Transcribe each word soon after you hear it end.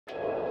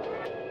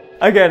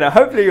Okay, now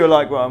hopefully you'll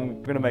like what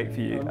I'm going to make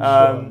for you.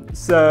 Sure.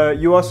 So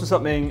you asked for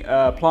something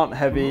plant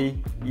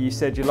heavy. You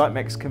said you like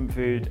Mexican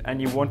food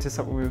and you wanted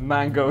something with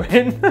mango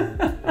in.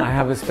 I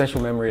have a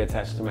special memory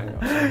attached to mango.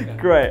 So yeah.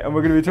 Great, and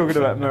we're going to be talking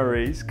about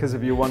memories because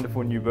of your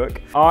wonderful new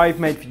book. I've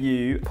made for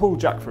you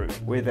pulled jackfruit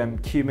with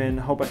cumin,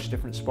 a whole bunch of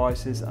different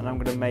spices, and I'm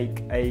going to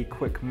make a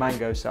quick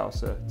mango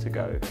salsa to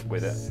go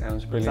with it.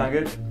 Sounds brilliant. Sound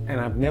good?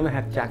 And I've never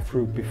had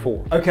jackfruit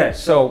before. Okay.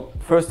 So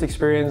first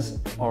experience,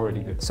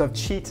 already good. So I've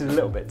cheated a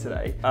little bit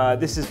today.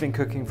 This has been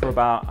cooking for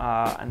about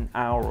an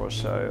hour or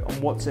so.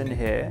 And what's in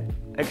here,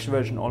 extra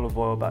virgin olive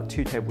oil, about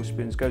 2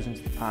 tablespoons, goes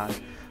into the pan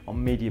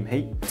on medium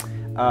heat.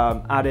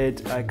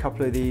 Added a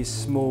couple of these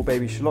small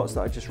baby shallots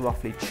that I just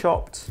roughly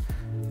chopped,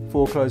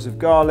 4 cloves of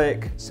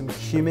garlic, some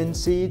cumin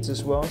seeds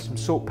as well, some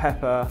salt,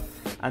 pepper,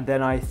 and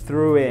then I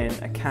threw in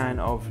a can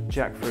of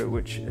jackfruit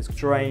which is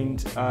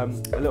drained, a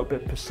little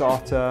bit of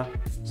passata,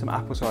 some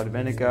apple cider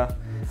vinegar,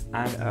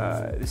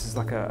 and this is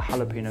like a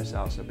jalapeno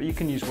salsa, but you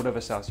can use whatever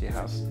salsa you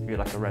have, if you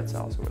like a red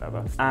salsa or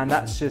whatever. And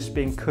that's just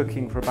been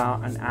cooking for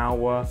about an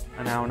hour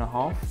and a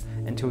half,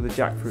 until the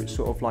jackfruit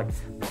sort of like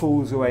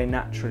pulls away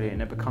naturally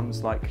and it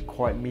becomes like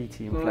quite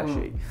meaty and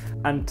fleshy.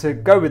 And to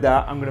go with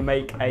that, I'm going to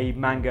make a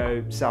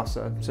mango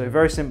salsa. So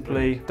very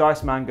simply,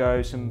 diced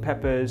mango, some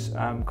peppers,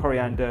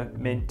 coriander,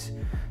 mint,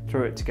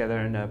 throw it together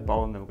in a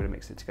bowl, and then we're going to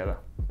mix it together.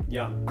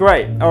 Yeah.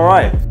 Great, all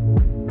right.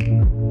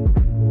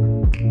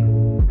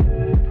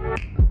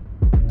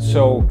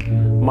 So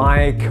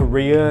my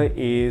career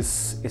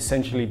is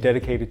essentially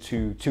dedicated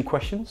to 2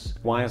 questions.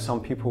 Why are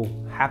some people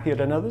happier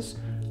than others?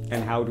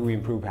 And how do we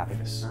improve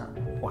happiness?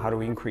 Or how do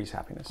we increase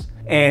happiness?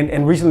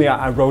 And recently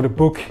I wrote a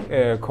book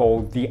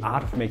called The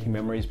Art of Making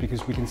Memories,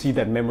 because we can see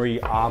that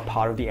memory are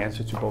part of the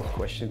answer to both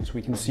questions.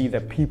 We can see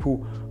that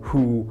people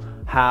who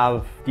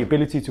have the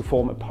ability to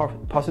form a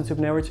positive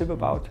narrative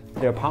about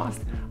their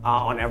past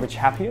are on average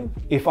happier.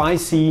 If I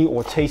see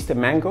or taste a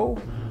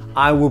mango,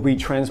 I will be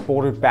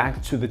transported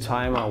back to the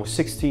time I was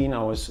 16.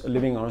 I was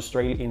living in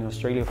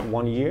Australia for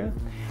 1 year.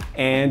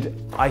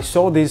 And I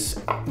saw this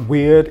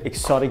weird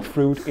exotic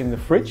fruit in the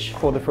fridge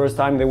for the first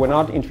time. They were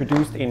not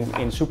introduced in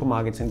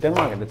supermarkets in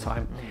Denmark at the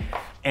time.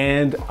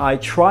 And I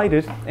tried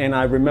it, and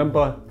I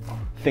remember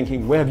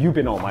thinking, where have you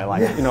been all my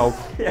life? You know,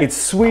 it's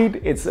sweet,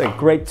 it's a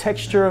great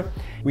texture.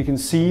 We can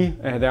see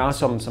there are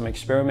some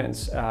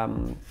experiments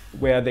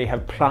where they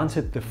have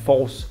planted the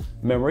false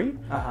memory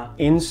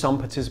in some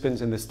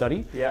participants in the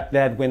study,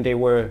 that when they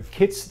were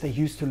kids, they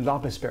used to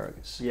love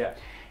asparagus.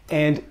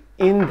 And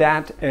in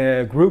that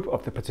group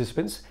of the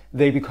participants,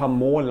 they become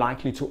more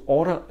likely to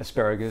order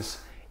asparagus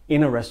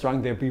in a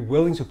restaurant. They'll be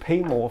willing to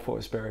pay more for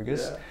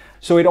asparagus.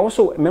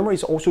 So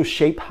memories also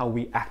shape how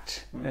we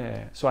act.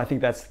 So I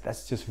think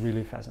that's just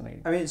really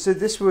fascinating. I mean, so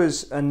this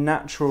was a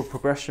natural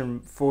progression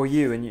for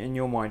you in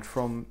your mind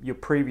from your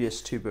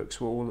previous 2 books,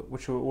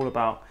 which were all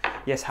about,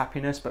 yes,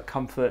 happiness, but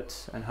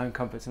comfort and home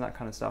comforts and that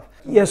kind of stuff.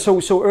 Yeah,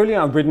 so earlier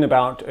I've written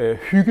about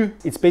Hygge.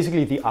 It's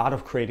basically the art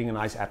of creating a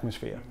nice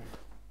atmosphere.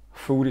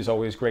 Food is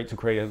always great to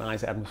create a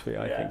nice atmosphere,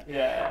 I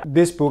think.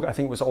 This book, I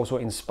think, was also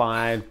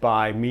inspired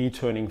by me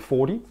turning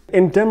 40.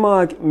 In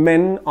Denmark,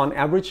 men on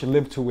average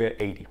live to we're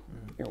 80.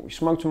 You know, we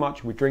smoke too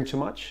much, we drink too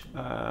much,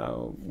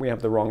 we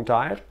have the wrong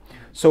diet.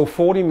 So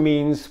 40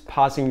 means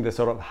passing the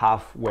sort of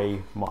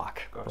halfway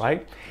mark,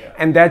 right?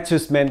 And that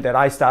just meant that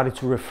I started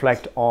to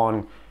reflect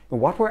on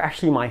what were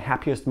actually my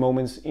happiest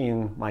moments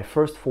in my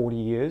first 40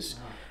 years.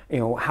 You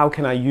know, how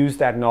can I use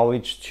that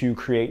knowledge to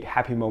create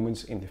happy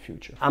moments in the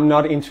future? I'm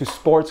not into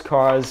sports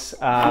cars,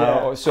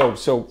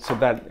 so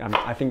that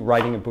I think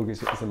writing a book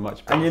is a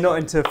much better. And you're not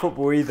into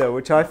football either,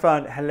 which I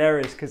found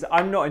hilarious because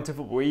I'm not into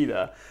football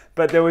either.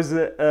 But there was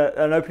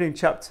an opening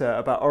chapter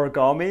about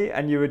origami,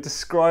 and you were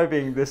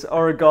describing this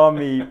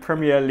origami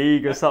Premier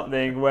League or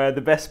something where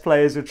the best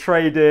players were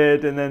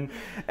traded, and then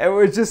it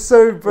was just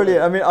so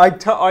brilliant. I mean, I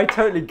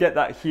totally get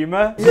that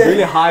humor. It's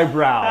really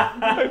highbrow.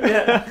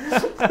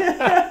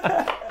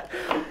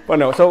 But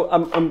no, so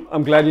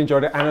I'm glad you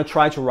enjoyed it, and I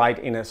try to write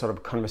in a sort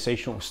of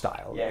conversational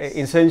style.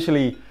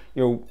 Essentially,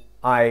 you know,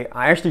 I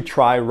actually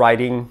try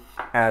writing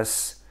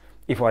as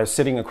if I was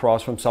sitting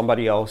across from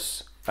somebody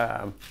else,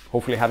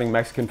 hopefully having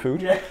Mexican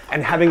food,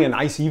 and having a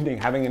nice evening,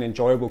 having an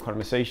enjoyable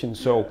conversation.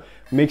 So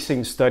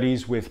mixing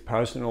studies with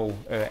personal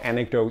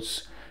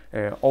anecdotes.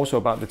 Also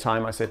about the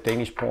time I said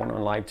Danish porn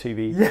on live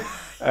TV.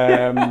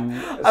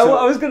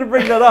 I was going to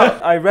bring that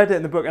up. I read it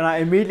in the book and I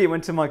immediately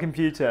went to my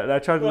computer and I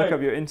tried to look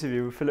up your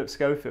interview with Philip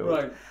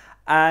Schofield.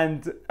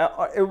 And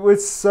it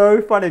was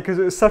so funny because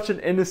it was such an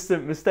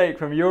innocent mistake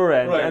from your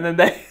end, and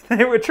then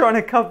they were trying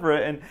to cover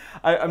it. And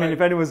I mean,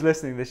 if anyone's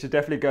listening, they should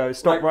definitely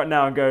stop right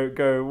now and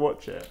go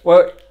watch it.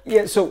 Well,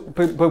 yeah. So,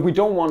 but we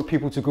don't want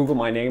people to Google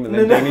my name and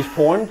then Danish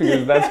porn,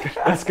 because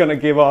that's gonna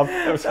give off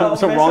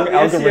some wrong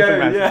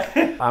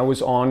algorithm. I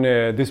was on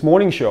This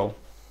Morning Show,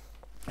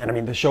 and I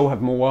mean the show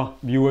have more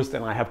viewers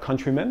than I have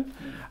countrymen,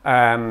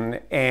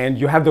 and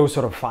you have those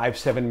sort of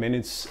 5-7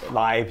 minutes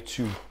live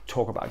to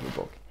talk about your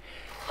book.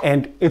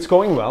 And it's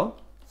going well,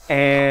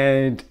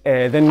 And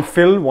then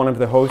Phil, one of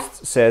the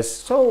hosts, says,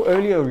 so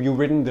earlier you've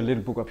written the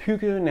little book of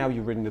Hygge, now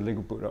you've written the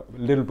little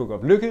book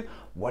of Lykke.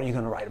 What are you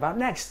going to write about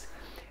next?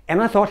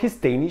 And I thought his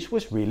Danish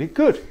was really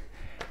good.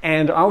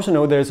 And I also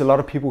know there's a lot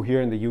of people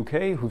here in the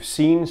UK who've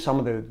seen some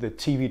of the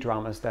TV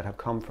dramas that have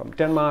come from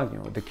Denmark, you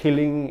know, The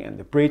Killing and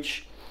The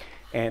Bridge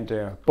and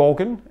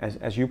Borgen,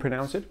 as you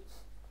pronounce it.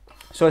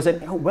 So I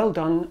said, oh, well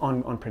done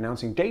on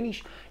pronouncing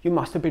Danish. You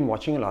must have been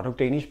watching a lot of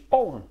Danish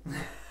porn.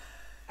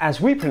 As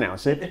we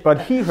pronounce it,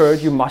 but he heard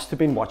you must have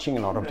been watching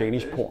a lot of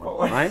Danish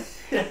porn, right?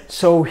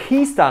 So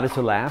he started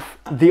to laugh.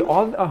 The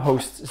other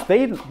hosts,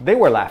 they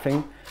were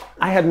laughing.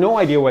 I had no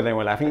idea why they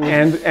were laughing.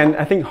 And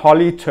I think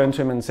Holly turned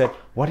to him and said,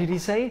 what did he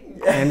say?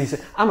 And he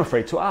said, I'm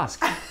afraid to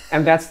ask.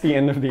 And that's the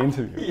end of the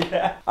interview.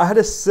 Yeah. I had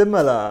a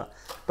similar,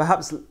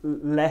 perhaps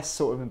less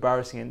sort of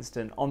embarrassing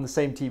incident on the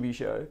same TV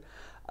show.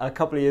 A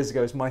couple of years ago,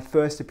 it was my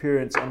first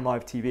appearance on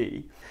live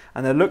TV,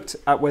 and I looked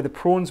at where the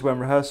prawns were in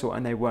rehearsal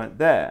and they weren't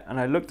there, and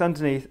I looked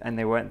underneath and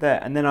they weren't there,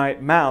 and then I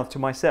mouthed to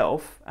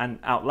myself and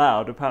out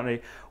loud,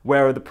 apparently,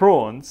 where are the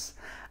prawns?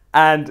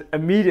 And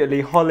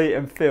immediately Holly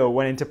and Phil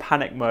went into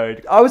panic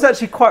mode. I was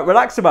actually quite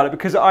relaxed about it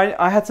because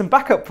I had some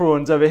backup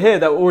prawns over here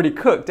that were already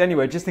cooked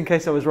anyway, just in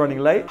case I was running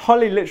late.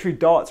 Holly literally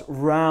darts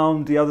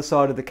round the other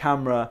side of the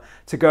camera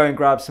to go and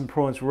grab some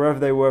prawns wherever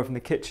they were from the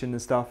kitchen and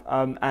stuff.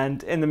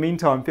 And in the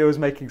meantime, Phil was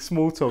making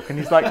small talk and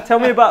he's like, tell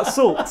me about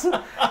salt.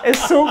 Is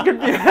salt going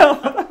to be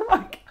help? I'm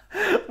like,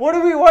 why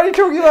are you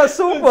talking about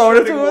salt? I want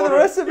to talk about the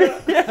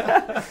recipe.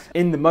 Yeah.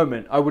 In the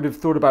moment, I would have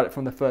thought about it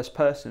from the first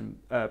person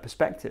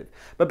perspective.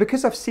 But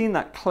because I've seen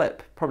that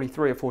clip probably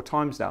 3 or 4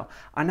 times now,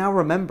 I now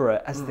remember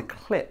it as the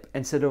clip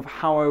instead of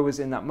how I was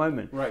in that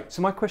moment. Right.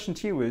 So my question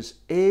to you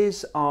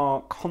is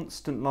our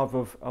constant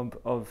love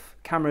of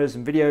cameras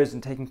and videos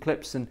and taking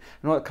clips and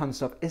all that kind of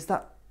stuff, is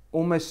that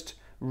almost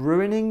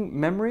ruining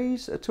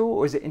memories at all,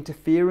 or is it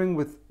interfering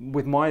with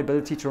my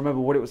ability to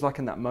remember what it was like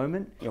in that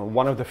moment? You know,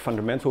 one of the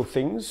fundamental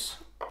things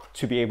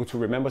to be able to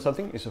remember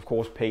something is, of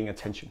course, paying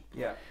attention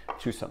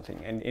to something.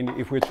 And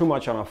if we're too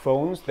much on our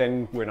phones,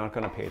 then we're not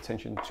going to pay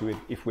attention to it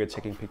if we're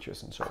taking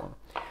pictures and so on.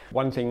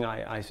 One thing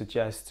I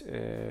suggest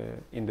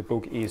in the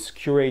book is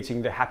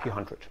curating the Happy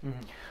 100.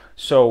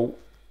 So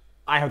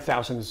I have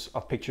thousands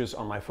of pictures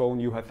on my phone,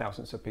 you have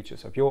thousands of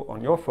pictures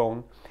on your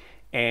phone,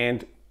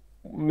 and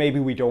maybe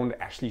we don't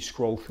actually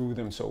scroll through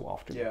them so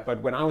often.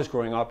 But when I was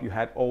growing up, you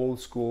had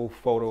old school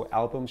photo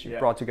albums. You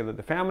brought together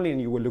the family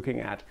and you were looking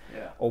at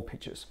old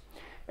pictures.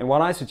 And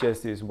what I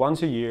suggest is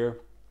once a year,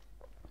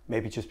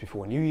 maybe just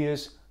before New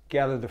Year's,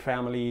 gather the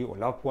family or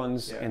loved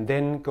ones and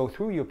then go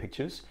through your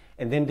pictures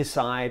and then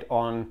decide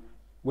on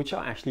which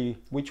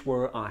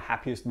were our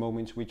happiest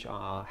moments, which are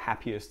our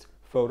happiest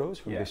photos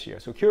from this year.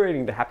 So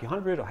curating the Happy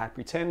 100 or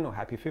Happy 10 or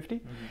Happy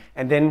 50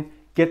 and then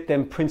get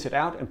them printed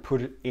out and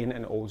put it in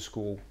an old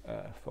school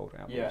photo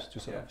album to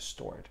sort of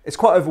store it. It's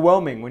quite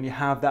overwhelming when you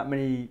have that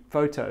many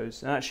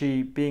photos and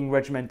actually being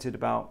regimented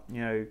about,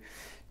 you know,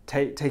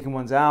 taking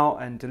ones out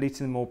and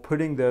deleting them or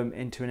putting them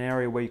into an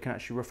area where you can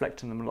actually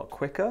reflect on them a lot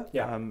quicker.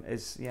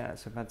 It's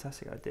a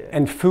fantastic idea.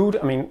 And food,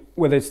 I mean,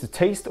 whether it's the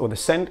taste or the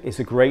scent, is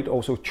a great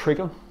also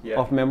trigger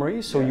of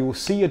memories. So you will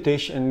see a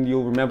dish and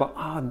you'll remember,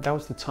 that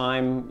was the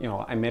time, you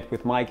know, I met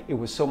with Miek. It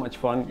was so much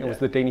fun. It was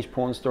the Danish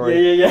porn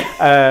story.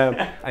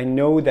 I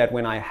know that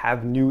when I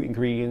have new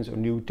ingredients or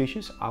new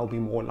dishes, I'll be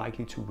more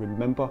likely to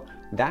remember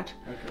that.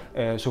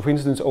 So for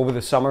instance, over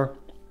the summer,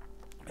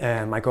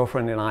 my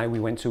girlfriend and I, we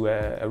went to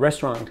a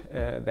restaurant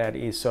that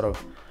is sort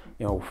of,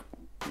 you know,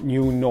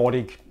 new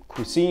Nordic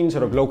cuisine,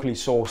 sort of locally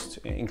sourced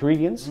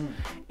ingredients.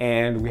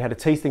 And we had a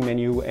tasting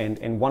menu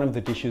and one of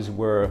the dishes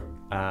were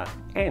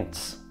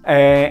ants.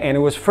 And it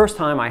was the first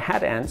time I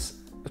had ants.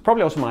 It was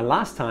probably also my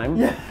last time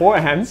for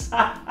ants,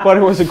 but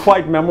it was a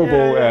quite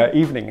memorable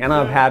evening. And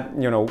I've had,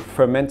 you know,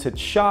 fermented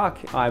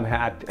shark, I've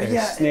had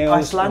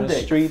snails Icelandic. on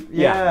the street.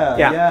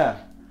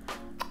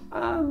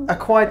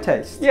 Acquired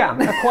taste.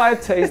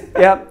 Acquired taste.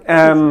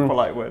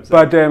 Polite words.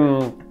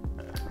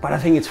 But I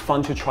think it's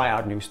fun to try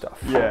out new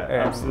stuff.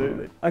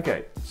 Absolutely.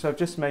 Okay, so I've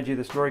just made you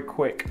this very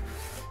quick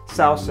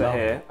salsa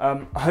here.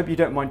 I hope you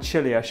don't mind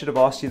chili. I should have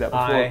asked you that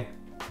before. I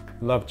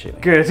love chili.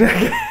 Good.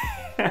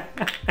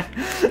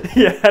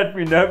 Had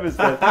me nervous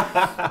then.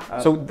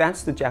 So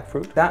that's the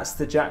jackfruit? That's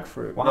the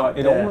jackfruit. Wow,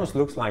 it almost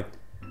looks like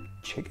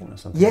chicken or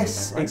something.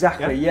 Yes, like that,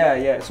 right? exactly.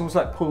 It's almost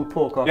like pulled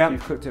pork after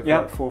you've cooked it for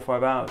like 4 or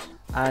 5 hours.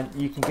 And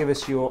you can give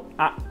us your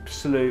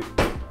absolute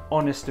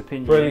honest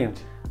opinion.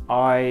 Brilliant.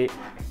 I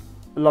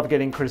love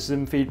getting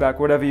criticism, feedback,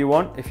 whatever you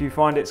want. If you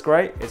find it's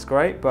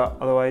great, but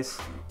otherwise,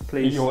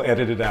 please. You'll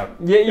edit it out.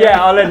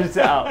 I'll edit it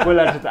out. We'll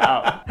edit it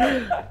out.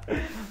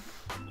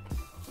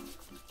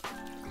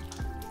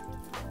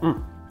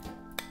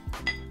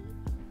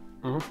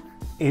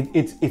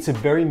 It's a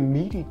very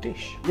meaty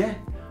dish.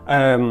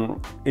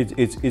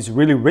 It's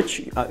really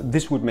rich.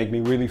 This would make me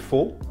really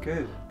full.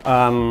 Good.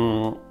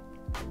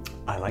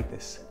 I like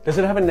this. Does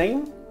it have a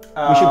name?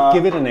 We should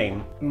give it a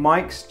name.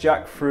 Meik's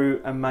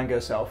jackfruit and mango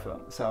salsa.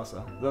 Does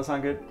that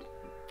sound good?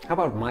 How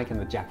about Miek and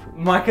the Jackfruit?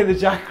 Miek and the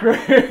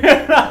Jackfruit.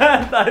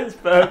 That is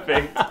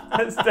perfect.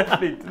 That's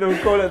definitely,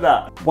 we'll call it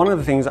that. One of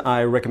the things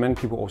I recommend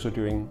people also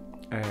doing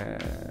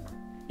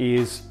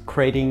is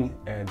creating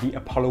the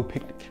Apollo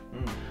picnic.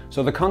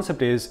 So the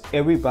concept is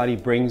everybody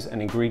brings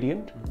an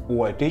ingredient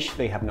or a dish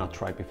they have not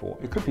tried before.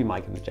 It could be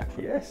Miek and the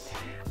Jackfruit. Yes.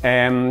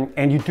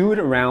 And you do it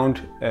around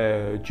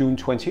June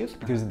 20th,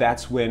 because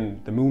that's when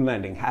the moon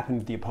landing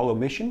happened, the Apollo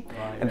mission.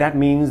 Right, and that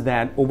means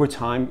that over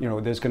time, you know,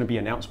 there's going to be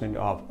an announcement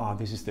of, oh,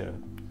 this is the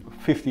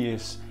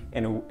 50th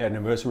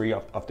anniversary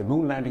of the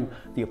moon landing,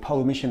 the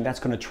Apollo mission. That's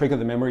going to trigger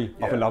the memory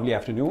of a lovely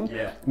afternoon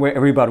where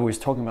everybody was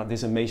talking about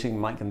this amazing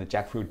Miek and the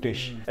Jackfruit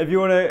dish. If you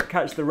want to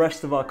catch the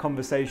rest of our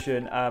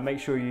conversation, make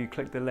sure you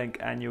click the link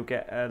and you'll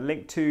get a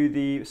link to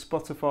the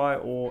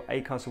Spotify or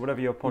Acast or whatever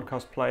your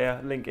podcast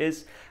player link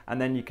is, and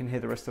then you can hear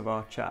the rest of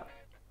our chat.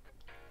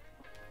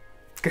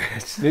 Good.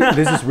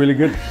 This is really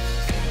good.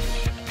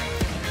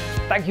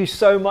 Thank you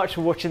so much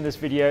for watching this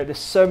video. There's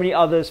so many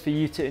others for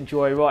you to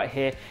enjoy right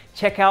here.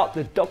 Check out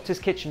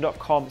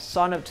thedoctorskitchen.com,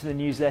 sign up to the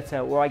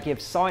newsletter where I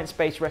give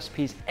science-based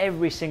recipes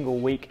every single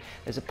week.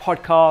 There's a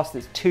podcast,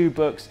 there's 2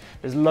 books,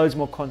 there's loads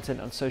more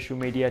content on social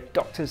media,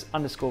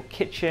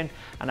 doctors_kitchen,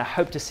 and I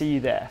hope to see you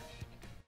there.